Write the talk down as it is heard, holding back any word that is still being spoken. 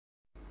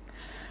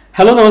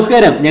Hello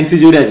നമസ്കാരം, ഞാൻ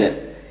സിജു രാജൻ.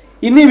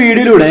 ഇന്ന് ഈ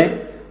വീഡിയോയിലൂടെ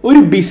ഒരു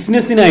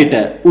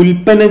ബിസിനസ്സിനായിട്ട്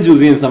ഉൽപ്പന്നം ചൂസ്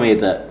ചെയ്യുന്ന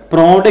സമയത്ത്,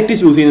 പ്രോഡക്റ്റ്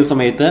ചൂസ് ചെയ്യുന്ന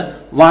സമയത്ത്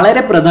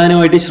വളരെ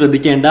പ്രധാനമായിട്ട്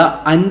ശ്രദ്ധിക്കേണ്ട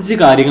 5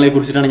 കാര്യങ്ങളെ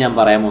കുറിച്ചിട്ടാണ് ഞാൻ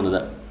പറയാൻ പോകുന്നത്.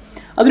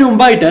 അതിനു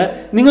മുമ്പായിട്ട്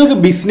നിങ്ങൾക്ക്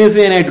ബിസിനസ്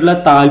ചെയ്യാനായിട്ടുള്ള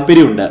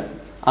താല്പര്യമുണ്ട്,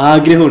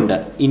 ആഗ്രഹമുണ്ട്,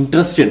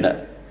 ഇൻട്രസ്റ്റ് ഉണ്ട്.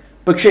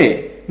 പക്ഷേ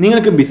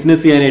നിങ്ങൾക്ക്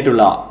ബിസിനസ്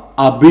ചെയ്യാനായിട്ടുള്ള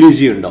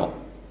അഭിരുചിയുണ്ടോ,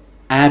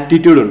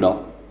 ആപ്റ്റിറ്റ്യൂഡ് ഉണ്ടോ?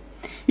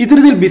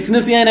 ഇത്തരത്തിൽ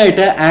ബിസിനസ്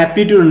ചെയ്യാനായിട്ട്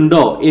ആപ്റ്റിറ്റ്യൂഡ്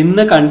ഉണ്ടോ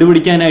എന്ന്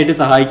കണ്ടുപിടിക്കാനായിട്ട്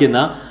സഹായിക്കുന്ന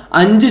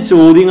 5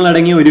 ചോദ്യങ്ങൾ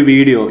അടങ്ങിയ ഒരു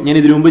വീഡിയോ ഞാൻ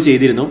ഇതിനു മുമ്പ്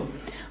ചെയ്തിരുന്നു.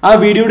 ആ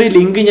വീഡിയോയുടെ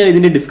ലിങ്ക് ഞാൻ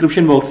ഇതിന്റെ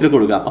ഡിസ്ക്രിപ്ഷൻ ബോക്സിൽ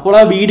കൊടുക്കാം. അപ്പോൾ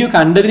ആ വീഡിയോ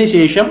കണ്ടതിന്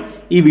ശേഷം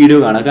ഈ വീഡിയോ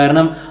കാണാം.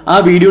 കാരണം ആ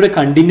വീഡിയോയുടെ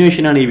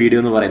കണ്ടിന്യൂഷൻ ആണ് ഈ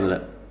വീഡിയോ എന്ന് പറയുന്നത്.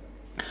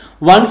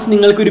 വൺസ്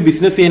നിങ്ങൾക്ക് ഒരു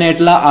ബിസിനസ്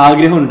ചെയ്യാനായിട്ടുള്ള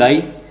ആഗ്രഹം ഉണ്ടായി,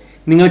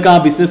 നിങ്ങൾക്ക് ആ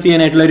ബിസിനസ്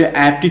ചെയ്യാനായിട്ടുള്ള ഒരു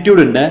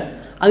ആപ്റ്റിറ്റ്യൂഡ് ഉണ്ട്,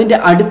 അതിന്റെ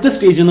അടുത്ത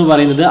സ്റ്റേജ് എന്ന്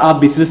പറയുന്നത് ആ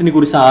ബിസിനസിനെ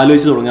കുറിച്ച്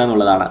ആലോചിച്ച് തുടങ്ങുക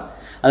എന്നുള്ളതാണ്.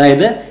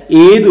 അതായത്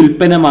ഏത്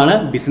ഉൽപ്പന്നമാണ്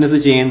ബിസിനസ്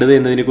ചെയ്യേണ്ടത്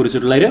എന്നതിനെ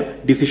കുറിച്ചിട്ടുള്ള ഒരു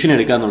ഡിസിഷൻ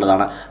എടുക്കുക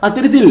എന്നുള്ളതാണ്.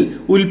 അത്തരത്തിൽ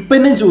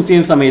ഉൽപ്പന്നം ചൂസ്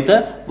ചെയ്യുന്ന സമയത്ത്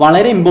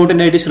വളരെ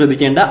ഇമ്പോർട്ടന്റ് ആയിട്ട്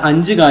ശ്രദ്ധിക്കേണ്ട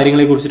 5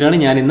 കാര്യങ്ങളെ കുറിച്ചിട്ടാണ്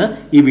ഞാൻ ഇന്ന്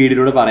ഈ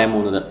വീഡിയോയിലൂടെ പറയാൻ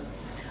പോകുന്നത്.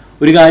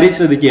 ഒരു കാര്യം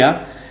ശ്രദ്ധിക്കുക,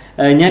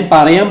 ഞാൻ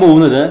പറയാൻ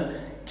പോകുന്നത്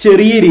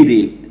ചെറിയ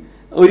രീതിയിൽ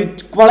ഒരു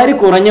വളരെ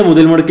കുറഞ്ഞ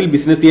മുതൽ മുടക്കിൽ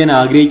ബിസിനസ് ചെയ്യാൻ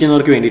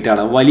ആഗ്രഹിക്കുന്നവർക്ക്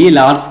വേണ്ടിയിട്ടാണ്. വലിയ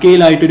ലാർജ്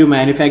സ്കെയിൽ ആയിട്ട് ഒരു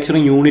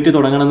മാനുഫാക്ചറിങ് യൂണിറ്റ്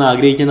തുടങ്ങണമെന്ന്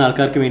ആഗ്രഹിക്കുന്ന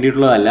ആൾക്കാർക്ക്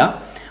വേണ്ടിയിട്ടുള്ളതല്ല.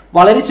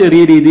 വളരെ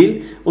ചെറിയ രീതിയിൽ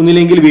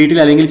ഒന്നില്ലെങ്കിൽ വീട്ടിൽ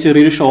അല്ലെങ്കിൽ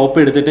ചെറിയൊരു ഷോപ്പ്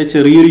എടുത്തിട്ട്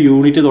ചെറിയൊരു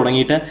യൂണിറ്റ്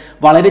തുടങ്ങിയിട്ട്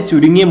വളരെ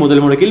ചുരുങ്ങിയ മുതൽ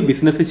മുടക്കിൽ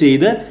ബിസിനസ്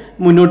ചെയ്ത്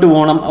മുന്നോട്ട്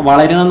പോകണം,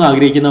 വളരണം എന്ന്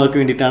ആഗ്രഹിക്കുന്നവർക്ക്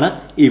വേണ്ടിയിട്ടാണ്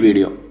ഈ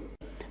വീഡിയോ.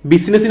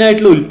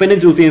 ബിസിനസ്സിനായിട്ടുള്ള ഉൽപ്പന്നം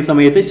ചൂസ് ചെയ്യുന്ന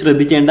സമയത്ത്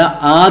ശ്രദ്ധിക്കേണ്ട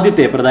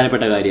ആദ്യത്തെ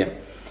പ്രധാനപ്പെട്ട കാര്യം,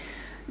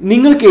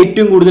 നിങ്ങൾക്ക്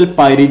ഏറ്റവും കൂടുതൽ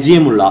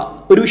പരിചയമുള്ള,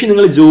 ഒരുപക്ഷെ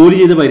നിങ്ങൾ ജോലി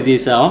ചെയ്ത്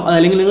പരിചയിച്ചാവാം,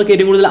 അതല്ലെങ്കിൽ നിങ്ങൾക്ക്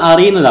ഏറ്റവും കൂടുതൽ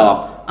അറിയുന്നതാവാം,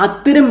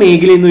 അത്തരം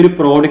മേഖലയിൽ നിന്ന് ഒരു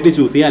പ്രോഡക്റ്റ്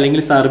ചൂസ് ചെയ്യുക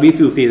അല്ലെങ്കിൽ സർവീസ്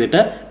ചൂസ്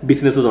ചെയ്തിട്ട്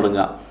ബിസിനസ്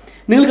തുടങ്ങുക.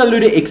 നിങ്ങൾക്ക്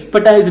അതിലൊരു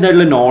എക്സ്പെർട്ടൈസ്ഡ്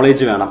ആയിട്ടുള്ള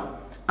നോളേജ് വേണം.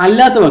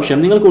 അല്ലാത്ത പക്ഷം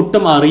നിങ്ങൾക്ക്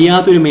ഒട്ടും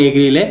അറിയാത്തൊരു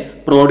മേഖലയിലെ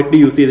പ്രോഡക്റ്റ്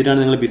യൂസ് ചെയ്തിട്ടാണ്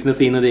നിങ്ങൾ ബിസിനസ്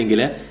ചെയ്യുന്നതെങ്കിൽ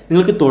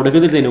നിങ്ങൾക്ക്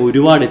തുടക്കത്തിൽ തന്നെ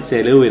ഒരുപാട്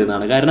ചെലവ്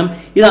വരുന്നതാണ്. കാരണം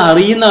ഇത്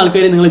അറിയുന്ന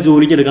ആൾക്കാരെ നിങ്ങൾ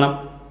ജോലിക്ക് എടുക്കണം,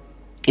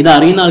 ഇത്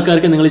അറിയുന്ന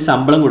ആൾക്കാർക്ക് നിങ്ങൾ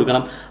ശമ്പളം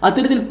കൊടുക്കണം.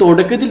 അത്തരത്തിൽ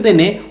തുടക്കത്തിൽ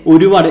തന്നെ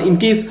ഒരുപാട്, ഇൻ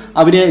കേസ്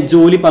അവര്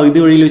ജോലി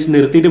പകുതി വഴിയിൽ വെച്ച്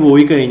നിർത്തിയിട്ട്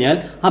പോയി കഴിഞ്ഞാൽ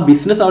ആ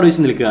ബിസിനസ് അവിടെ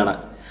വെച്ച് നിൽക്കുകയാണ്.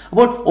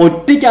 അപ്പോൾ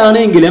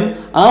ഒറ്റയ്ക്കാണെങ്കിലും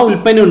ആ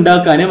ഉൽപ്പന്നം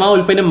ഉണ്ടാക്കാനും ആ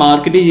ഉൽപ്പന്നം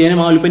മാർക്കറ്റ് ചെയ്യാനും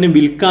ആ ഉൽപ്പന്നം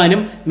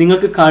വിൽക്കാനും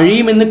നിങ്ങൾക്ക്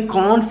കഴിയുമെന്ന്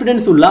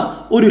കോൺഫിഡൻസ് ഉള്ള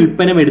ഒരു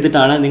ഉൽപ്പന്നം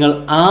എടുത്തിട്ടാണ് നിങ്ങൾ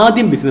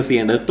ആദ്യം ബിസിനസ്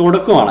ചെയ്യേണ്ടത്.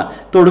 തുടക്കമാണ്.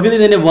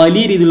 തുടക്കത്തിൽ തന്നെ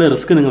വലിയ രീതിയിലുള്ള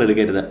റിസ്ക് നിങ്ങൾ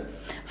എടുക്കരുത്.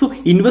 സോ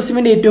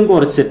ഇൻവെസ്റ്റ്മെന്റ് ഏറ്റവും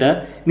കുറച്ചിട്ട്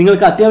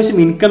നിങ്ങൾക്ക് അത്യാവശ്യം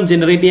ഇൻകം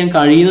ജനറേറ്റ് ചെയ്യാൻ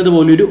കഴിയുന്നത്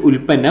പോലൊരു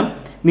ഉൽപ്പന്നം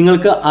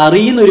നിങ്ങൾക്ക്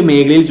അറിയുന്ന ഒരു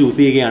മേഖലയിൽ ചൂസ്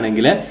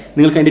ചെയ്യുകയാണെങ്കിൽ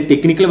നിങ്ങൾക്ക് അതിന്റെ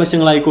ടെക്നിക്കൽ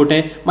വശങ്ങളായിക്കോട്ടെ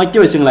മറ്റു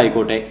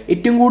വശങ്ങളായിക്കോട്ടെ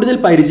ഏറ്റവും കൂടുതൽ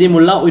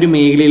പരിചയമുള്ള ഒരു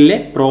മേഖലയിലെ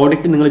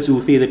പ്രോഡക്റ്റ് നിങ്ങൾ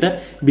ചൂസ് ചെയ്തിട്ട്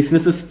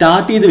ബിസിനസ്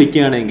സ്റ്റാർട്ട് ചെയ്ത്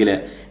വെക്കുകയാണെങ്കിൽ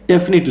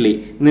ഡെഫിനറ്റ്ലി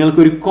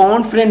നിങ്ങൾക്കൊരു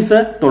കോൺഫിഡൻസ്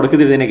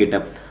തുടക്കത്തിൽ തന്നെ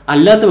കിട്ടും.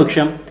 അല്ലാത്ത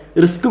പക്ഷം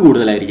റിസ്ക്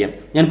കൂടുതലായിരിക്കും.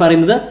 ഞാൻ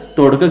പറയുന്നത്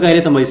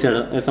തുടക്കക്കാരെ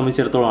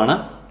സംബന്ധിച്ചിടത്തോളമാണ്,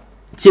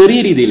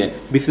 ചെറിയ രീതിയിൽ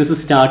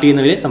ബിസിനസ് സ്റ്റാർട്ട്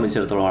ചെയ്യുന്നവരെ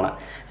സംബന്ധിച്ചിടത്തോളമാണ്.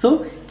 സോ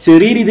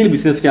ചെറിയ രീതിയിൽ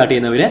ബിസിനസ് സ്റ്റാർട്ട്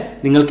ചെയ്യുന്നവരെ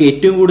നിങ്ങൾക്ക്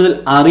ഏറ്റവും കൂടുതൽ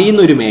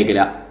അറിയുന്ന ഒരു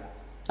മേഖല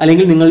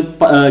അല്ലെങ്കിൽ നിങ്ങൾ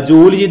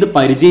ജോലി ചെയ്ത്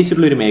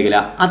പരിചയിച്ചിട്ടുള്ള ഒരു മേഖല,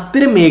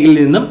 അത്തരം മേഖലയിൽ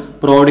നിന്നും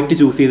പ്രോഡക്റ്റ്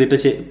ചൂസ്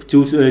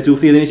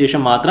ചെയ്തതിനു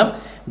ശേഷം മാത്രം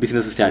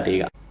ബിസിനസ് സ്റ്റാർട്ട്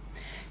ചെയ്യുക.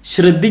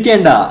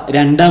 ശ്രദ്ധിക്കേണ്ട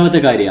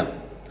രണ്ടാമത്തെ കാര്യം,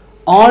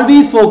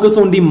 always focus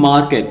on the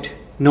market,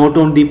 not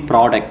on the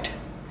product.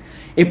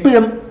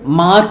 എപ്പോഴും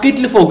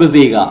മാർക്കറ്റിൽ ഫോക്കസ്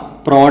ചെയ്യുക,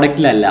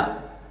 പ്രോഡക്റ്റിലല്ല.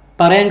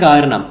 പറയാൻ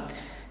കാരണം,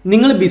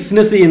 നിങ്ങൾ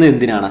ബിസിനസ് ചെയ്യുന്നത്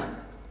എന്തിനാണ്?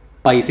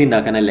 പൈസ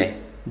ഉണ്ടാക്കാനല്ലേ,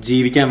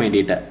 ജീവിക്കാൻ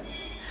വേണ്ടിയിട്ട്.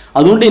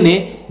 അതുകൊണ്ട് തന്നെ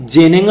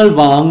ജനങ്ങൾ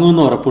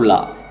വാങ്ങുമെന്ന് ഉറപ്പുള്ള,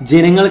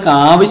 ജനങ്ങൾക്ക്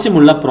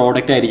ആവശ്യമുള്ള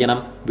പ്രോഡക്റ്റ് ആയിരിക്കണം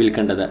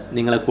വിൽക്കേണ്ടത്,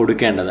 നിങ്ങൾ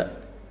കൊടുക്കേണ്ടത്.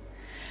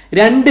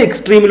 2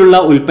 എക്സ്ട്രീമിലുള്ള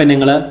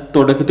ഉൽപ്പന്നങ്ങൾ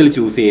തുടക്കത്തിൽ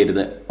ചൂസ്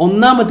ചെയ്യരുത്.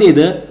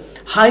 ഒന്നാമത്തേത്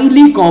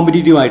ഹൈലി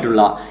കോമ്പറ്റീറ്റീവ്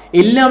ആയിട്ടുള്ള,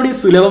 എല്ലാവരുടെയും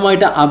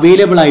സുലഭമായിട്ട്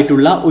അവൈലബിൾ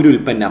ആയിട്ടുള്ള ഒരു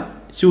ഉൽപ്പന്നം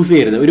ചൂസ്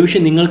ചെയ്യരുത്.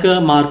 ഒരുപക്ഷെ നിങ്ങൾക്ക്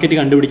മാർക്കറ്റ്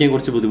കണ്ടുപിടിക്കാൻ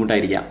കുറച്ച്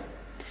ബുദ്ധിമുട്ടായിരിക്കാം.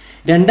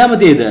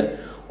 രണ്ടാമത്തേത്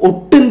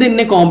ഒട്ടും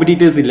തന്നെ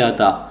കോമ്പറ്റീറ്റേഴ്സ്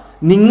ഇല്ലാത്ത,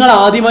 നിങ്ങൾ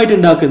ആദ്യമായിട്ട്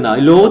ഉണ്ടാക്കുന്ന,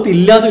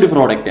 ലോകത്തില്ലാത്ത ഒരു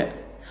പ്രോഡക്റ്റ്,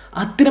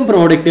 അത്തരം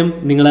പ്രോഡക്റ്റും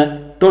നിങ്ങൾ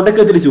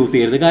തുടക്കത്തിൽ ചൂസ്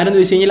ചെയ്യരുത്. കാരണം എന്താ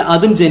വെച്ച് കഴിഞ്ഞാൽ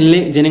അതും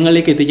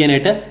ജനങ്ങളിലേക്ക്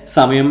എത്തിക്കാനായിട്ട്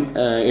സമയം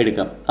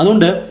എടുക്കാം.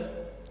 അതുകൊണ്ട്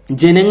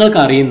ജനങ്ങൾക്ക്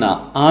അറിയുന്ന,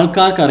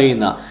 ആൾക്കാർക്ക്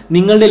അറിയുന്ന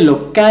നിങ്ങളുടെ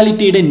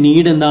ലൊക്കാലിറ്റിയുടെ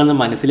നീഡ് എന്താണെന്ന്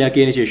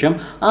മനസ്സിലാക്കിയതിനു ശേഷം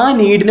ആ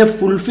നീഡിനെ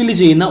ഫുൾഫിൽ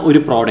ചെയ്യുന്ന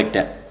ഒരു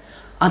പ്രോഡക്റ്റ്,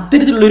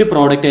 അത്തരത്തിലുള്ള ഒരു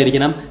പ്രോഡക്റ്റ്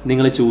ആയിരിക്കണം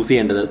നിങ്ങൾ ചൂസ്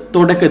ചെയ്യേണ്ടത്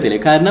തുടക്കത്തിൽ.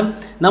 കാരണം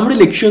നമ്മുടെ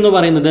ലക്ഷ്യം എന്ന്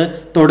പറയുന്നത്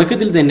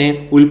തുടക്കത്തിൽ തന്നെ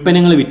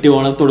ഉൽപ്പന്നങ്ങൾ വിറ്റ്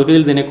പോകണം,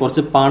 തുടക്കത്തിൽ തന്നെ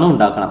കുറച്ച് പണം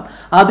ഉണ്ടാക്കണം.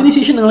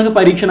 അതിനുശേഷം നിങ്ങൾക്ക്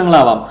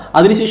പരീക്ഷണങ്ങളാവാം,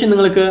 അതിനുശേഷം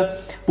നിങ്ങൾക്ക്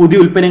പുതിയ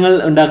ഉൽപ്പന്നങ്ങൾ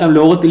ഉണ്ടാക്കാം,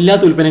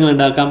 ലോകത്തില്ലാത്ത ഉൽപ്പന്നങ്ങൾ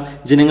ഉണ്ടാക്കാം,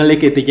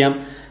 ജനങ്ങളിലേക്ക് എത്തിക്കാം.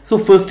 സോ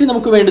ഫസ്റ്റ്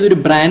നമുക്ക് വേണ്ടത് ഒരു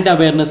ബ്രാൻഡ്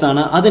അവയർനെസ്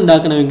ആണ്. അത്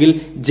ഉണ്ടാക്കണമെങ്കിൽ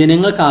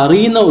ജനങ്ങൾക്ക്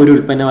അറിയുന്ന ഒരു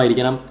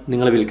ഉൽപ്പന്നമായിരിക്കണം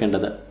നിങ്ങൾ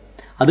വിൽക്കേണ്ടത്.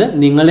 അത്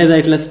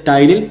നിങ്ങളുടേതായിട്ടുള്ള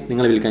സ്റ്റൈലിൽ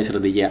നിങ്ങൾ വിൽക്കാൻ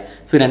ശ്രദ്ധിക്കുക.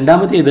 സോ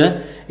രണ്ടാമത്തേത്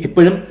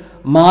എപ്പോഴും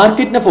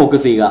മാർക്കറ്റിനെ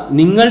ഫോക്കസ് ചെയ്യുക,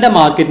 നിങ്ങളുടെ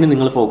മാർക്കറ്റിനെ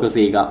നിങ്ങൾ ഫോക്കസ്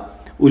ചെയ്യുക.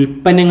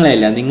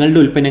 ഉൽപ്പന്നങ്ങളെയല്ല, നിങ്ങളുടെ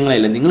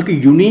ഉൽപ്പന്നങ്ങളെയല്ല. നിങ്ങൾക്ക്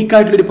യുണീക്ക്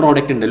ആയിട്ടുള്ള ഒരു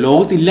പ്രോഡക്റ്റ് ഉണ്ട്,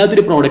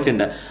 ലോകത്തില്ലാത്തൊരു പ്രോഡക്റ്റ്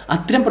ഉണ്ട്.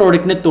 അത്തരം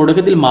പ്രോഡക്റ്റിനെ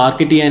തുടക്കത്തിൽ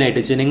മാർക്കറ്റ്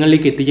ചെയ്യാനായിട്ട്,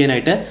 ജനങ്ങളിലേക്ക്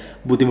എത്തിക്കാനായിട്ട്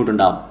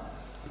ബുദ്ധിമുട്ടുണ്ടാകും.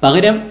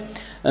 പകരം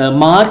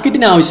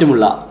മാർക്കറ്റിന്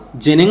ആവശ്യമുള്ള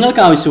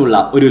ജനങ്ങൾക്ക് ആവശ്യമുള്ള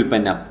ഒരു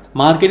ഉൽപ്പന്നം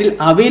മാർക്കറ്റിൽ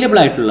അവൈലബിൾ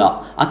ആയിട്ടുള്ള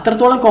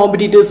അത്രത്തോളം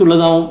കോമ്പറ്റീറ്റേഴ്സ്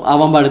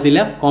ആവാൻ പാടത്തില്ല,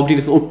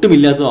 കോമ്പറ്റീറ്റേഴ്സ് ഒട്ടും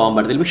ഇല്ലാത്തതാവാൻ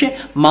പാടത്തില്ല. പക്ഷെ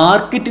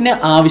മാർക്കറ്റിന്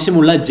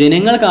ആവശ്യമുള്ള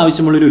ജനങ്ങൾക്ക്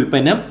ആവശ്യമുള്ള ഒരു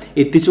ഉൽപ്പന്നം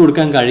എത്തിച്ചു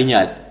കൊടുക്കാൻ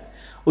കഴിഞ്ഞാൽ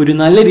ഒരു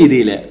നല്ല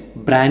രീതിയിൽ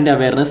ബ്രാൻഡ്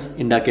അവയർനെസ്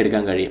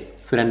ഉണ്ടാക്കിയെടുക്കാൻ കഴിയും.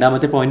 സോ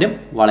രണ്ടാമത്തെ പോയിന്റും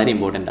വളരെ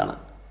ഇമ്പോർട്ടൻ്റ് ആണ്.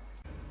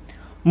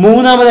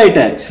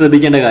 മൂന്നാമതായിട്ട്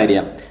ശ്രദ്ധിക്കേണ്ട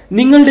കാര്യം,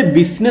 നിങ്ങളുടെ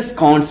ബിസിനസ്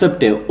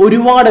കോൺസെപ്റ്റ്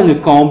ഒരുപാട് അങ്ങ്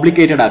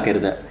കോംപ്ലിക്കേറ്റഡ്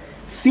ആക്കരുത്.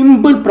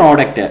 സിമ്പിൾ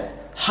പ്രോഡക്റ്റ്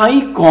ഹൈ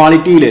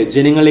ക്വാളിറ്റിയിൽ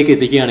ജനങ്ങളിലേക്ക്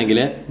എത്തിക്കുകയാണെങ്കിൽ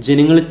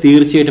ജനങ്ങൾ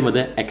തീർച്ചയായിട്ടും അത്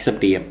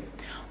അക്സെപ്റ്റ് ചെയ്യും.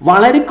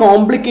 വളരെ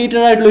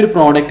കോംപ്ലിക്കേറ്റഡ് ആയിട്ടുള്ള ഒരു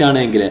പ്രോഡക്റ്റ്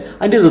ആണെങ്കിൽ,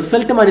 അതിന്റെ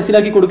റിസൾട്ട്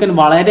മനസ്സിലാക്കി കൊടുക്കാൻ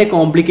വളരെ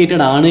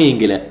കോംപ്ലിക്കേറ്റഡ് ആണ്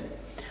എങ്കിൽ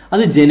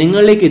അത്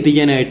ജനങ്ങളിലേക്ക്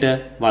എത്തിക്കാനായിട്ട്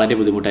വളരെ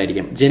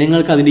ബുദ്ധിമുട്ടായിരിക്കും.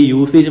 ജനങ്ങൾക്ക് അതിന്റെ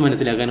യൂസേജ്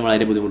മനസ്സിലാക്കാൻ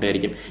വളരെ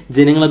ബുദ്ധിമുട്ടായിരിക്കും.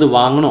 ജനങ്ങൾ അത്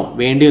വാങ്ങണോ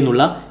വേണ്ടയോ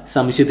എന്നുള്ള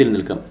സംശയത്തിൽ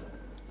നിൽക്കും.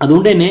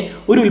 അതുകൊണ്ട് തന്നെ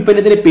ഒരു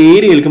ഉൽപ്പന്നത്തിന്റെ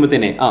പേര് കേൾക്കുമ്പോൾ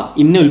തന്നെ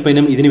ഇന്ന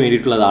ഉൽപ്പന്നം ഇതിന്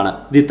വേണ്ടിയിട്ടുള്ളതാണ്,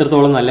 ഇത്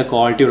ഇത്രത്തോളം നല്ല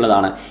ക്വാളിറ്റി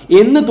ഉള്ളതാണ്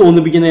എന്ന്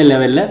തോന്നിപ്പിക്കുന്ന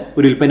ലെവലിൽ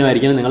ഒരു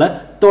ഉൽപ്പന്നമായിരിക്കണം നിങ്ങൾ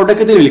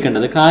തുടക്കത്തിൽ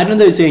വിൽക്കേണ്ടത്. കാരണം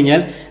എന്താ വെച്ച്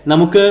കഴിഞ്ഞാൽ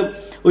നമുക്ക്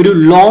ഒരു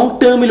ലോങ്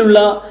ടേമിലുള്ള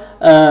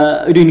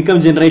ഒരു ഇൻകം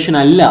ജനറേഷൻ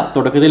അല്ല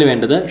തുടക്കത്തിൽ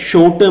വേണ്ടത്.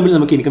 ഷോർട്ട് ടേമിൽ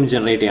നമുക്ക് ഇൻകം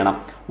ജനറേറ്റ് ചെയ്യണം.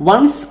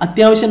 വൺസ്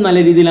അത്യാവശ്യം നല്ല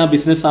രീതിയിൽ ആ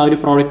ബിസിനസ് ആ ഒരു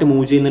പ്രോഡക്റ്റ്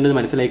മൂവ് ചെയ്യുന്നുണ്ടെന്ന്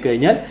മനസ്സിലാക്കി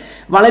കഴിഞ്ഞാൽ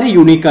വളരെ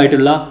യുണീക്ക്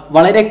ആയിട്ടുള്ള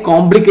വളരെ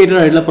കോംപ്ലിക്കേറ്റഡ്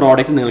ആയിട്ടുള്ള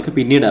പ്രോഡക്റ്റ് നിങ്ങൾക്ക്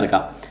പിന്നീട്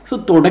ഇറക്കാം. സോ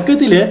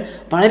തുടക്കത്തിൽ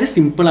വളരെ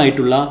സിമ്പിൾ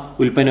ആയിട്ടുള്ള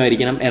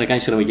ഉൽപ്പന്നമായിരിക്കണം ഇറക്കാൻ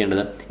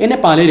ശ്രമിക്കേണ്ടത്. എന്നെ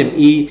പലരും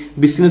ഈ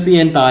ബിസിനസ്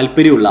ചെയ്യാൻ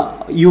താല്പര്യമുള്ള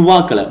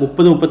യുവാക്കള്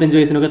 30-35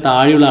 വയസ്സിനൊക്കെ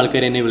താഴെയുള്ള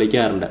ആൾക്കാർ എന്നെ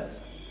വിളിക്കാറുണ്ട്.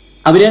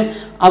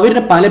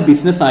 അവരുടെ പല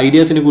ബിസിനസ്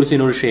ഐഡിയാസിനെ കുറിച്ച്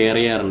എന്നോട് ഷെയർ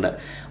ചെയ്യാറുണ്ട്.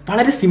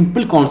 വളരെ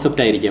സിമ്പിൾ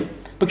കോൺസെപ്റ്റ് ആയിരിക്കും,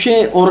 പക്ഷേ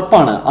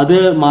ഉറപ്പാണ് അത്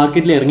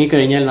മാർക്കറ്റിൽ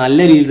ഇറങ്ങിക്കഴിഞ്ഞാൽ നല്ല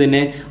രീതിയിൽ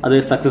തന്നെ അത്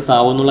സക്സസ്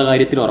ആവും എന്നുള്ള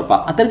കാര്യത്തിൽ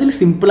ഉറപ്പാണ്. അത്തരത്തിൽ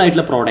സിമ്പിൾ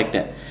ആയിട്ടുള്ള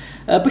പ്രോഡക്റ്റ്,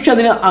 പക്ഷെ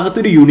അതിന്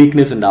അകത്തൊരു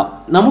യുണീക്നെസ് ഉണ്ടാവും.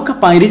 നമുക്ക്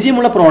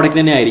പരിചയമുള്ള പ്രോഡക്റ്റ്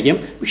തന്നെ ആയിരിക്കും,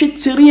 പക്ഷെ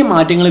ചെറിയ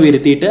മാറ്റങ്ങൾ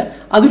വരുത്തിയിട്ട്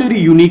അതിലൊരു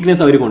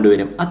യുണീക്നെസ് അവർ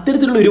കൊണ്ടുവരും.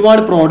 അത്തരത്തിലുള്ള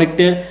ഒരുപാട്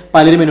പ്രോഡക്റ്റ്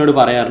പലരും എന്നോട്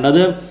പറയാറുണ്ട്.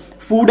 അത്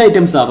ഫുഡ്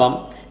ഐറ്റംസ് ആവാം,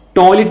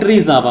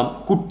 ടോയ്ലറ്ററീസ് ആവാം,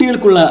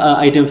 കുട്ടികൾക്കുള്ള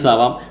ഐറ്റംസ്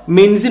ആവാം,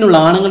 മെൻസിനുള്ള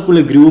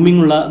ആണുങ്ങൾക്കുള്ള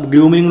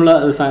ഗ്രൂമിങ്ങുള്ള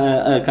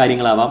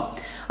കാര്യങ്ങളാവാം.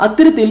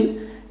 അത്തരത്തിൽ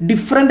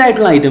ഡിഫറെൻ്റ്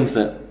ആയിട്ടുള്ള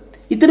ഐറ്റംസ്,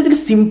 ഇത്തരത്തിൽ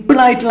സിമ്പിൾ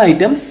ആയിട്ടുള്ള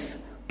ഐറ്റംസ്,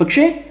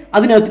 പക്ഷേ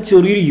അതിനകത്ത്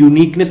ചെറിയൊരു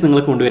യുണീക്നെസ് നിങ്ങൾ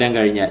കൊണ്ടുവരാൻ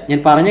കഴിഞ്ഞാൽ, ഞാൻ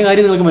പറഞ്ഞ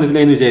കാര്യം നിങ്ങൾക്ക്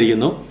മനസ്സിലായെന്ന്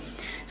വിചാരിക്കുന്നു.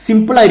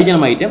 സിമ്പിൾ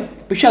ആയിരിക്കണം ഐറ്റം,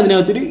 പക്ഷെ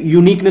അതിനകത്തൊരു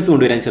യുണീക്നെസ്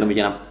കൊണ്ടുവരാൻ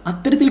ശ്രമിക്കണം.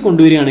 അത്തരത്തിൽ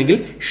കൊണ്ടുവരികയാണെങ്കിൽ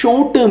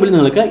ഷോർട്ട് ടേമിൽ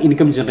നിങ്ങൾക്ക്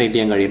ഇൻകം ജനറേറ്റ്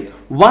ചെയ്യാൻ കഴിയും.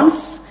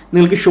 വൺസ്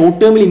നിങ്ങൾക്ക് ഷോർട്ട്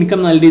ടേമിൽ ഇൻകം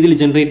നല്ല രീതിയിൽ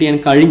ജനറേറ്റ് ചെയ്യാൻ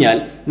കഴിഞ്ഞാൽ,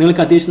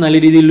 നിങ്ങൾക്ക് അത്യാവശ്യം നല്ല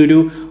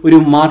രീതിയിലൊരു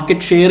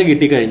മാർക്കറ്റ് ഷെയർ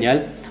കിട്ടിക്കഴിഞ്ഞാൽ,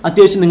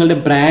 അത്യാവശ്യം നിങ്ങളുടെ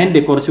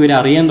ബ്രാൻഡ് കുറച്ച് പേര്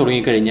അറിയാൻ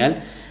തുടങ്ങിക്കഴിഞ്ഞാൽ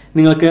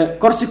നിങ്ങൾക്ക്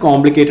കുറച്ച്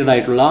കോംപ്ലിക്കേറ്റഡ്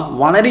ആയിട്ടുള്ള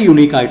വളരെ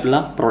യുണീക്ക് ആയിട്ടുള്ള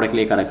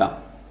പ്രോഡക്റ്റിലേക്ക് കടക്കാം.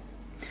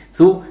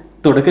 സോ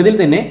തുടക്കത്തിൽ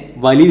തന്നെ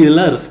വലിയ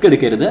രീതിയിലുള്ള റിസ്ക്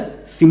എടുക്കരുത്.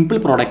 സിമ്പിൾ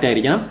പ്രോഡക്റ്റ്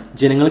ആയിരിക്കണം.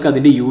 ജനങ്ങൾക്ക്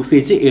അതിന്റെ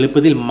യൂസേജ്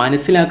എളുപ്പത്തിൽ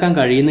മനസ്സിലാക്കാൻ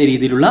കഴിയുന്ന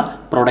രീതിയിലുള്ള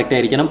പ്രോഡക്റ്റ്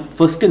ആയിരിക്കണം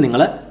ഫസ്റ്റ്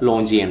നിങ്ങൾ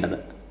ലോഞ്ച് ചെയ്യേണ്ടത്.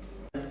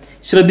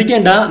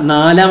 ശ്രദ്ധിക്കേണ്ട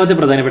നാലാമത്തെ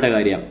പ്രധാനപ്പെട്ട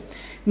കാര്യം,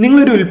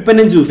 നിങ്ങളൊരു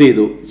ഉൽപ്പന്നം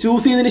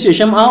ചൂസ് ചെയ്തതിനു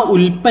ശേഷം ആ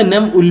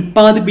ഉൽപ്പന്നം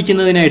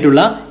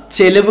ഉൽപ്പാദിപ്പിക്കുന്നതിനായിട്ടുള്ള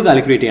ചെലവ്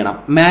കാൽക്കുലേറ്റ് ചെയ്യണം.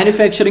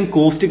 മാനുഫാക്ചറിങ്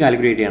കോസ്റ്റ്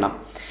കാൽക്കുലേറ്റ് ചെയ്യണം.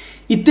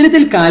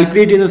 ഇത്തരത്തിൽ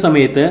കാൽക്കുലേറ്റ് ചെയ്യുന്ന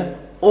സമയത്ത്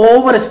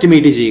ഓവർ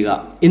എസ്റ്റിമേറ്റ് ചെയ്യുക.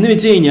 എന്ന്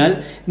വെച്ച് കഴിഞ്ഞാൽ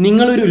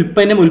നിങ്ങളൊരു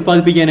ഉൽപ്പന്നം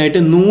ഉൽപ്പാദിപ്പിക്കാനായിട്ട്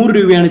 100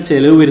 രൂപയാണ്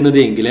ചെലവ് വരുന്നത്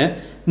എങ്കിൽ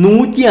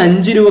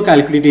 105 രൂപ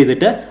കാൽക്കുലേറ്റ്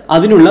ചെയ്തിട്ട്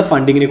അതിനുള്ള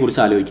ഫണ്ടിങ്ങിനെ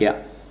കുറിച്ച് ആലോചിക്കുക.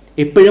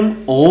 എപ്പോഴും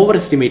ഓവർ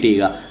എസ്റ്റിമേറ്റ്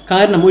ചെയ്യുക.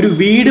 കാരണം ഒരു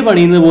വീട്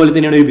പണിയുന്നത് പോലെ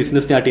തന്നെയാണ് ഒരു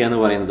ബിസിനസ് സ്റ്റാർട്ട് ചെയ്യുക എന്ന്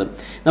പറയുന്നത്.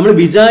 നമ്മൾ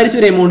വിചാരിച്ച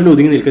ഒരു എമൗണ്ടിൽ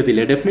ഒതുങ്ങി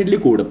നിൽക്കത്തില്ല, ഡെഫിനറ്റ്ലി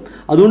കൂടും.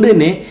 അതുകൊണ്ട്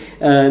തന്നെ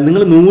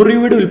നിങ്ങൾ 100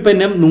 രൂപയുടെ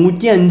ഉൽപ്പന്നം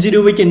 105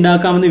 രൂപയ്ക്ക്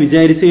ഉണ്ടാക്കാമെന്ന്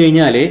വിചാരിച്ചു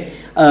കഴിഞ്ഞാലേ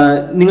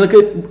നിങ്ങൾക്ക്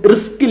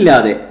റിസ്ക്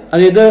ഇല്ലാതെ,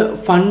 അതായത്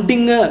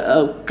ഫണ്ടിങ്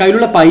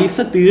കയ്യിലുള്ള പൈസ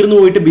തീർന്നു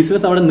പോയിട്ട്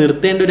ബിസിനസ് അവിടെ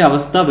നിർത്തേണ്ട ഒരു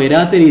അവസ്ഥ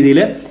വരാത്ത രീതിയിൽ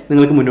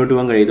നിങ്ങൾക്ക് മുന്നോട്ട്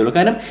പോകാൻ കഴിയത്തുള്ളൂ.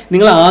 കാരണം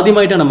നിങ്ങൾ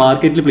ആദ്യമായിട്ടാണ്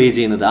മാർക്കറ്റിൽ പ്ലേ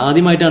ചെയ്യുന്നത്,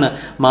 ആദ്യമായിട്ടാണ്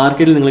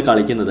മാർക്കറ്റിൽ നിങ്ങൾ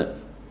കളിക്കുന്നത്.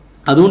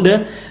 അതുകൊണ്ട്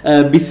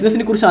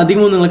ബിസിനസിനെ കുറിച്ച്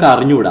അധികമൊന്നും നിങ്ങൾക്ക്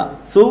അറിഞ്ഞുകൂടാ.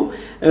 സോ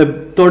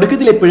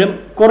തുടക്കത്തിൽ എപ്പോഴും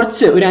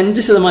കുറച്ച് ഒരു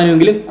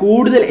 5%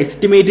 കൂടുതൽ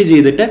എസ്റ്റിമേറ്റ്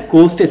ചെയ്തിട്ട്,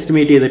 കോസ്റ്റ്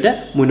എസ്റ്റിമേറ്റ് ചെയ്തിട്ട്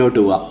മുന്നോട്ട്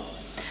പോവുക.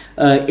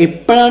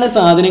 എപ്പോഴാണ്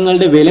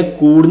സാധനങ്ങളുടെ വില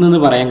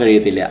കൂടുന്നതെന്ന് പറയാൻ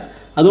കഴിയത്തില്ല.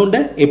 അതുകൊണ്ട്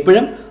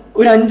എപ്പോഴും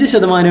ഒരു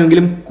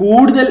 5%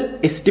 കൂടുതൽ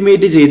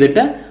എസ്റ്റിമേറ്റ്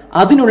ചെയ്തിട്ട്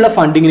അതിനുള്ള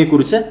ഫണ്ടിങ്ങിനെ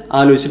കുറിച്ച്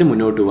ആലോചിച്ചിട്ട്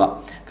മുന്നോട്ട് പോവുക.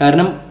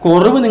 കാരണം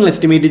കുറവ് നിങ്ങൾ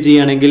എസ്റ്റിമേറ്റ്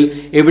ചെയ്യുകയാണെങ്കിൽ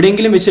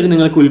എവിടെയെങ്കിലും വെച്ചിട്ട്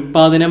നിങ്ങൾക്ക്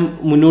ഉൽപ്പാദനം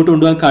മുന്നോട്ട്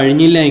കൊണ്ടുപോകാൻ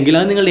കഴിഞ്ഞില്ല എങ്കിൽ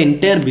അത് നിങ്ങളുടെ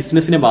എൻറ്റയർ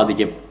ബിസിനസ്സിനെ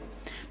ബാധിക്കും.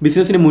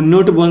 ബിസിനസ്സിന്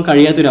മുന്നോട്ട് പോകാൻ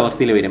കഴിയാത്തൊരു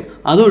അവസ്ഥയിൽ വരും.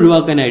 അത്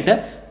ഒഴിവാക്കാനായിട്ട്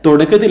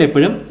തുടക്കത്തിൽ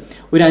എപ്പോഴും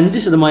ഒരു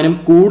 5%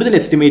 കൂടുതൽ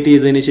എസ്റ്റിമേറ്റ്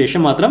ചെയ്തതിന്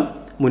ശേഷം മാത്രം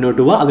മുന്നോട്ട്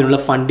പോവുക. അതിനുള്ള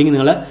ഫണ്ടിങ്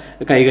നിങ്ങൾ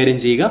കൈകാര്യം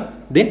ചെയ്യുക,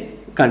 ദെൻ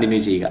കണ്ടിന്യൂ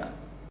ചെയ്യുക.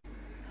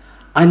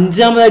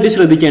 അഞ്ചാമതായിട്ട്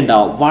ശ്രദ്ധിക്കേണ്ട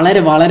വളരെ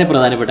വളരെ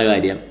പ്രധാനപ്പെട്ട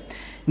കാര്യം,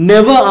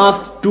 never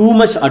ask too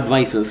much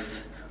advices.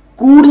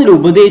 കൂടുതൽ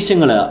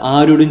ഉപദേശങ്ങൾ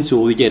ആരോടും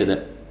ചോദിക്കരുത്.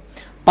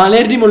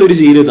 പലരുടെയും ഒരു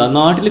ജീവിതം,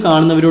 നാട്ടിൽ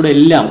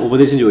കാണുന്നവരോടെല്ലാം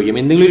ഉപദേശം ചോദിക്കും.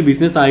 എന്തെങ്കിലും ഒരു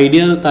ബിസിനസ്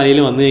ഐഡിയ തലയിൽ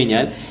വന്നു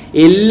കഴിഞ്ഞാൽ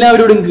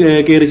എല്ലാവരോടും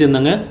കയറി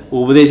ചെന്നങ്ങ്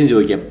ഉപദേശം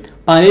ചോദിക്കും.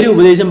 പലരും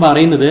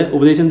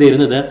ഉപദേശം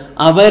തരുന്നത്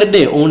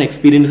അവരുടെ ഓൺ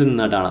എക്സ്പീരിയൻസിൽ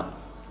നിന്നിട്ടാണ്,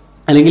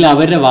 അല്ലെങ്കിൽ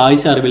അവരുടെ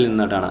വായിച്ച അറിവിൽ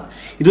നിന്നിട്ടാണ്.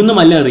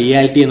 ഇതൊന്നുമല്ല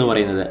റിയാലിറ്റി എന്ന്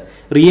പറയുന്നത്.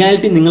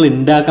 റിയാലിറ്റി നിങ്ങൾ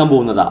ഉണ്ടാക്കാൻ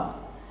പോകുന്നതാ.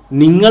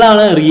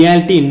 നിങ്ങളാണ്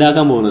റിയാലിറ്റി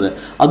ഉണ്ടാക്കാൻ പോകുന്നത്.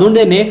 അതുകൊണ്ട്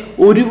തന്നെ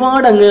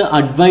ഒരുപാട് അങ്ങ്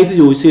അഡ്വൈസ്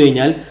ചോദിച്ചു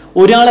കഴിഞ്ഞാൽ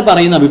ഒരാൾ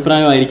പറയുന്ന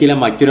അഭിപ്രായമായിരിക്കില്ല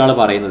മറ്റൊരാൾ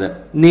പറയുന്നത്,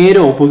 നേരെ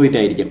ഓപ്പോസിറ്റ്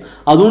ആയിരിക്കും.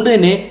 അതുകൊണ്ട്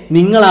തന്നെ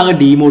നിങ്ങളാകെ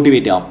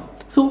ഡീമോട്ടിവേറ്റ് ആവും.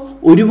 സോ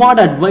ഒരുപാട്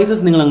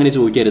അഡ്വൈസസ് നിങ്ങൾ അങ്ങനെ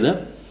ചോദിക്കരുത്.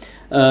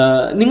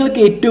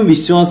 നിങ്ങൾക്ക് ഏറ്റവും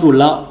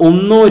വിശ്വാസമുള്ള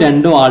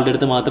 1-2 ആളുടെ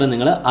അടുത്ത് മാത്രം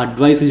നിങ്ങൾ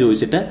അഡ്വൈസ്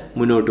ചോദിച്ചിട്ട്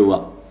മുന്നോട്ട് പോവുക.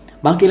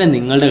 ബാക്കിയെല്ലാം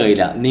നിങ്ങളുടെ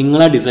കയ്യിലാണ്.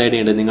 നിങ്ങളാ ഡിസൈഡ്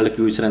ചെയ്യേണ്ടത് നിങ്ങളുടെ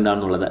ഫ്യൂച്ചർ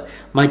എന്താണെന്നുള്ളത്.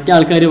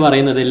 മറ്റാൾക്കാർ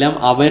പറയുന്നതെല്ലാം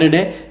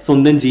അവരുടെ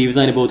സ്വന്തം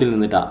ജീവിതാനുഭവത്തിൽ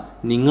നിന്നിട്ടാണ്.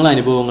 നിങ്ങളുടെ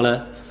അനുഭവങ്ങൾ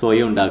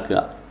സ്വയം ഉണ്ടാക്കുക.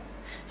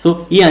 സോ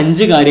ഈ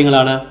 5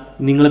 കാര്യങ്ങളാണ്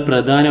നിങ്ങൾ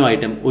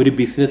പ്രധാനമായിട്ടും ഒരു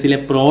ബിസിനസ്സിലെ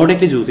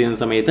പ്രോഡക്റ്റ് ചൂസ് ചെയ്യുന്ന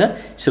സമയത്ത്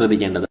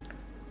ശ്രദ്ധിക്കേണ്ടത്.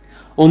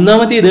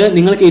 ഒന്നാമത്തേത്,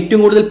 നിങ്ങൾക്ക്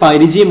ഏറ്റവും കൂടുതൽ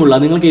പരിചയമുള്ള,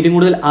 നിങ്ങൾക്ക് ഏറ്റവും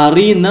കൂടുതൽ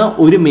അറിയുന്ന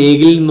ഒരു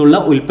മേഖലയിൽ നിന്നുള്ള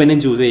ഉൽപ്പന്നം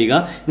ചൂസ്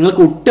ചെയ്യുക.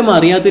 നിങ്ങൾക്ക് ഒട്ടും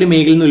അറിയാത്തൊരു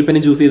മേഖലയിൽ നിന്ന്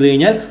ഉൽപ്പന്നം ചൂസ് ചെയ്ത്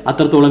കഴിഞ്ഞാൽ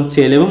അത്രത്തോളം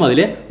ചെലവും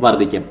അതിൽ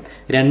വർദ്ധിക്കും.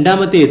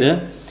 രണ്ടാമത്തേത്,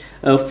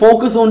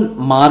 ഫോക്കസ് ഓൺ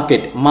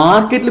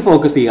മാർക്കറ്റിൽ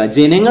ഫോക്കസ് ചെയ്യുക.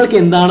 ജനങ്ങൾക്ക്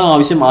എന്താണോ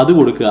ആവശ്യം അത്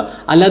കൊടുക്കുക.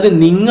 അല്ലാതെ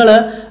നിങ്ങൾ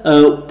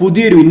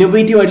പുതിയൊരു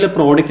ഇന്നോവേറ്റീവ് ആയിട്ടുള്ള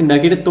പ്രോഡക്റ്റ്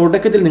ഉണ്ടാക്കിയിട്ട്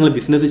തുടക്കത്തിൽ നിങ്ങൾ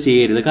ബിസിനസ്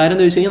ചെയ്യരുത്. കാരണം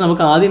എന്താ വെച്ച് കഴിഞ്ഞാൽ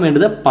നമുക്ക് ആദ്യം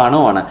വേണ്ടത്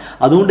പണമാണ്.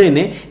 അതുകൊണ്ട്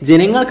തന്നെ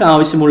ജനങ്ങൾക്ക്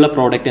ആവശ്യമുള്ള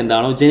പ്രോഡക്റ്റ്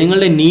എന്താണോ,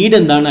 ജനങ്ങളുടെ നീഡ്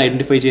എന്താണോ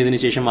ഐഡന്റിഫൈ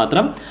ചെയ്തതിനു ശേഷം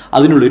മാത്രം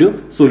അതിനുള്ളൊരു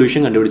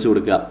സൊല്യൂഷൻ കണ്ടുപിടിച്ച്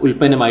കൊടുക്കുക,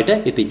 ഉൽപ്പന്നമായിട്ട്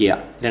എത്തിക്കുക.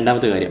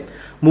 രണ്ടാമത്തെ കാര്യം.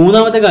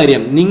 മൂന്നാമത്തെ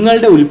കാര്യം,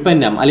 നിങ്ങളുടെ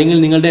ഉൽപ്പന്നം അല്ലെങ്കിൽ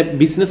നിങ്ങളുടെ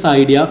ബിസിനസ്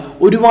ഐഡിയ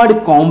ഒരുപാട്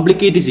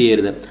കോംപ്ലിക്കേറ്റ്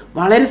ചെയ്യരുത്.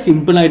 വളരെ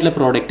സിമ്പിൾ ആയിട്ടുള്ള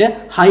പ്രോഡക്റ്റ്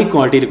ഹൈ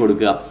ക്വാളിറ്റിയിൽ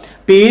കൊടുക്കുക.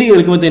 പേര്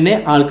കേൾക്കുമ്പോൾ തന്നെ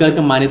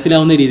ആൾക്കാർക്ക്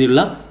മനസ്സിലാവുന്ന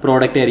രീതിയിലുള്ള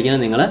പ്രോഡക്റ്റ്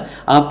ആയിരിക്കണം നിങ്ങൾ.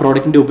 ആ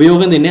പ്രോഡക്റ്റിന്റെ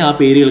ഉപയോഗം തന്നെ ആ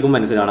പേര് കേൾക്കുമ്പോൾ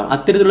മനസ്സിലാവണം.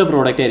 അത്തരത്തിലുള്ള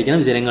പ്രോഡക്റ്റ്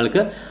ആയിരിക്കണം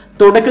ജനങ്ങൾക്ക്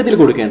തുടക്കത്തിൽ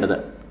കൊടുക്കേണ്ടത്.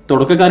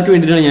 തുടക്കക്കാർക്ക്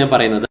വേണ്ടിയിട്ടാണ് ഞാൻ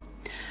പറയുന്നത്.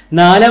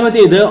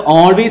 നാലാമത്തേത്,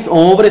 always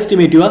over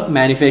estimate your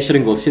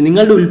manufacturing cost.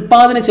 നിങ്ങളുടെ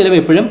ഉൽപാദന ചെലവ്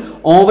എപ്പോഴും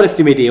ഓവർ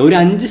എസ്റ്റിമേറ്റ് ചെയ്യുക. ഒരു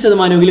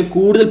 5%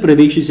 കൂടുതൽ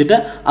പ്രതീക്ഷിച്ചിട്ട്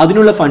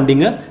അതിനുള്ള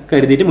ഫണ്ടിങ്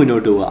കരുതിയിട്ട്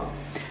മുന്നോട്ട് പോവുക.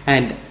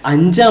 ആൻഡ്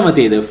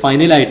അഞ്ചാമത്തേത്,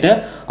 ഫൈനലായിട്ട്,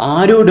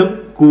 ആരോടും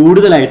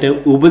കൂടുതലായിട്ട്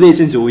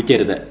ഉപദേശം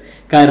ചോദിക്കരുത്.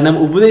 കാരണം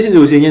ഉപദേശം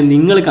ചോദിച്ചു കഴിഞ്ഞാൽ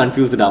നിങ്ങൾ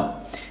കൺഫ്യൂസ്ഡ് ആവും.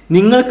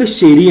 നിങ്ങൾക്ക്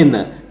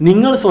ശരിയെന്ന്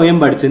നിങ്ങൾ സ്വയം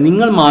പഠിച്ച്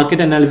നിങ്ങൾ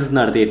മാർക്കറ്റ് അനാലിസിസ്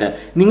നടത്തിയിട്ട്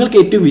നിങ്ങൾക്ക്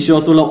ഏറ്റവും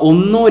വിശ്വാസമുള്ള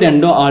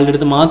 1-2 ആളുടെ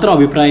അടുത്ത് മാത്രം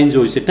അഭിപ്രായം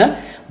ചോദിച്ചിട്ട്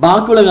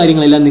ബാക്കിയുള്ള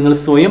കാര്യങ്ങളെല്ലാം നിങ്ങൾ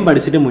സ്വയം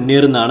പഠിച്ചിട്ട്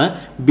മുന്നേറുന്നതാണ്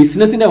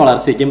ബിസിനസിന്റെ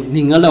വളർച്ചയ്ക്കും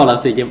നിങ്ങളുടെ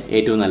വളർച്ചയ്ക്കും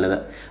ഏറ്റവും നല്ലത്.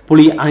 അപ്പോൾ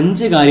ഈ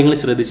 5 കാര്യങ്ങൾ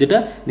ശ്രദ്ധിച്ചിട്ട്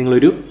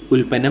നിങ്ങളൊരു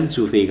ഉൽപ്പന്നം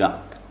ചൂസ് ചെയ്യുക.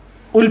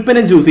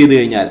 ഉൽപ്പന്നം ചൂസ് ചെയ്ത്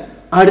കഴിഞ്ഞാൽ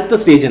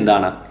അടുത്ത സ്റ്റേജ്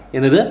എന്താണ്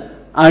എന്നത്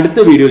അടുത്ത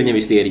വീഡിയോയിൽ ഞാൻ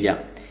വിശദീകരിക്കാം.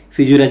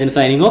 Siju Rajan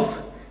signing off.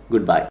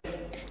 Good bye.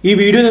 ഈ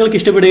വീഡിയോ നിങ്ങൾക്ക്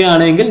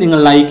ഇഷ്ടപ്പെടുകയാണെങ്കിൽ നിങ്ങൾ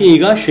ലൈക്ക്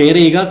ചെയ്യുക, ഷെയർ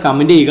ചെയ്യുക,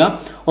 കമന്റ് ചെയ്യുക.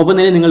 ഒപ്പം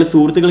തന്നെ നിങ്ങളുടെ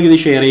സുഹൃത്തുക്കൾക്ക് ഇത്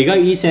ഷെയർ ചെയ്യുക.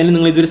 ഈ ചാനൽ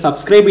നിങ്ങൾ ഇതുവരെ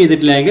സബ്സ്ക്രൈബ്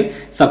ചെയ്തിട്ടില്ലെങ്കിൽ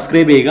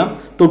സബ്സ്ക്രൈബ് ചെയ്യുക.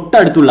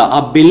 തൊട്ടടുത്തുള്ള ആ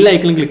ബെൽ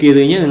ഐക്കൺ ക്ലിക്ക് ചെയ്ത്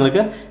കഴിഞ്ഞാൽ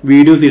നിങ്ങൾക്ക്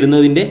വീഡിയോസ്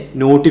ഇടുന്നതിന്റെ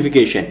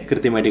നോട്ടിഫിക്കേഷൻ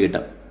കൃത്യമായിട്ട്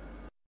കിട്ടും.